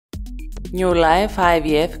Newlife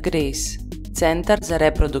IVF Greece, centar za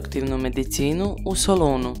reproduktivnu medicinu u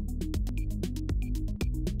Solunu.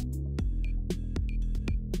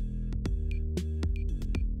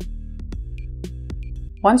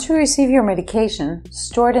 Once you receive your medication,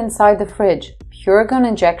 store it inside the fridge. Puregon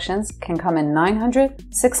injections can come in 900,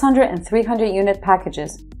 600 and 300 unit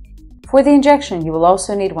packages. For the injection, you will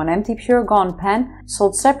also need one empty Puregon pen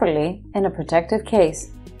sold separately in a protective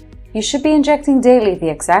case. You should be injecting daily the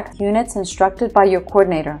exact units instructed by your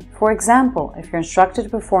coordinator. For example, if you're instructed to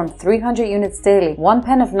perform 300 units daily, one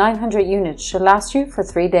pen of 900 units should last you for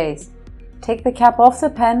 3 days. Take the cap off the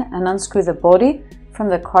pen and unscrew the body from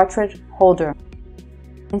the cartridge holder.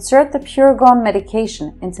 Insert the Puregon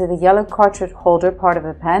medication into the yellow cartridge holder part of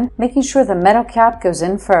the pen, making sure the metal cap goes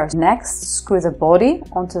in first. Next, screw the body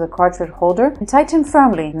onto the cartridge holder and tighten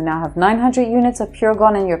firmly. You now have 900 units of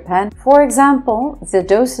Puregon in your pen. For example, if the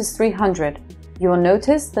dose is 300, you will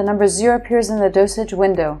notice the number 0 appears in the dosage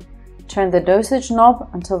window. Turn the dosage knob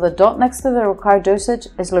until the dot next to the required dosage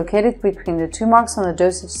is located between the 2 marks on the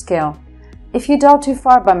dosage scale. If you dial too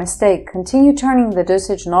far by mistake, continue turning the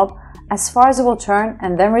dosage knob as far as it will turn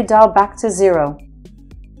and then redial back to 0.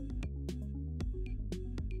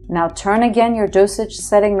 Now turn again your dosage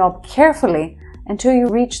setting knob carefully until you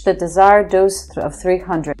reach the desired dose of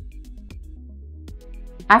 300.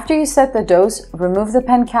 After you set the dose, remove the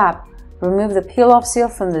pen cap, remove the peel-off seal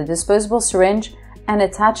from the disposable syringe and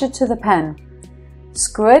attach it to the pen.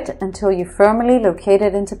 Screw it until you firmly locate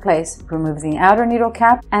it into place. Remove the outer needle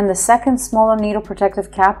cap and the second smaller needle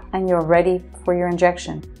protective cap and you're ready for your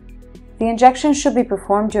injection. The injection should be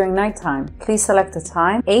performed during nighttime. Please select a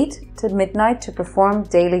time, 8 to midnight, to perform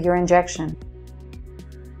daily your injection.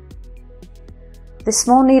 This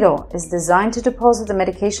small needle is designed to deposit the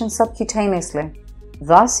medication subcutaneously.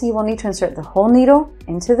 Thus, you will need to insert the whole needle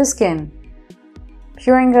into the skin.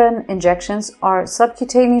 Puregon injections are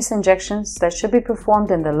subcutaneous injections that should be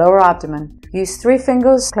performed in the lower abdomen. Use 3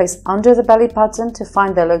 fingers placed under the belly button to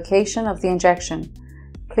find the location of the injection.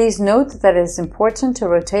 Please note that it is important to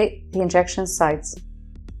rotate the injection sites.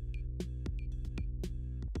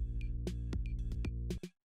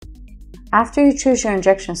 After you choose your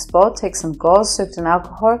injection spot, take some gauze soaked in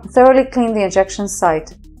alcohol and thoroughly clean the injection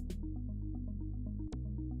site.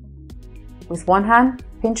 With one hand,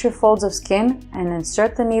 pinch your folds of skin and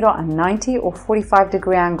insert the needle at 90 or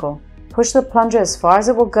 45-degree angle. Push the plunger as far as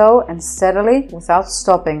it will go and steadily without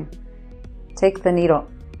stopping. Take the needle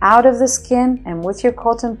out of the skin and with your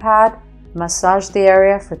cotton pad, massage the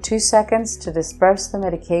area for 2 seconds to disperse the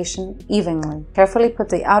medication evenly. Carefully put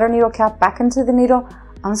the outer needle cap back into the needle,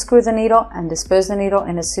 unscrew the needle and dispose the needle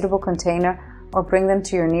in a suitable container or bring them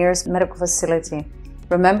to your nearest medical facility.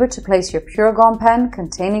 Remember to place your Puregon pen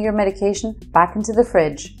containing your medication back into the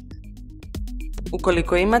fridge.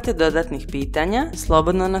 Ukoliko imate dodatnih pitanja,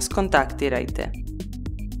 slobodno nas kontaktirajte.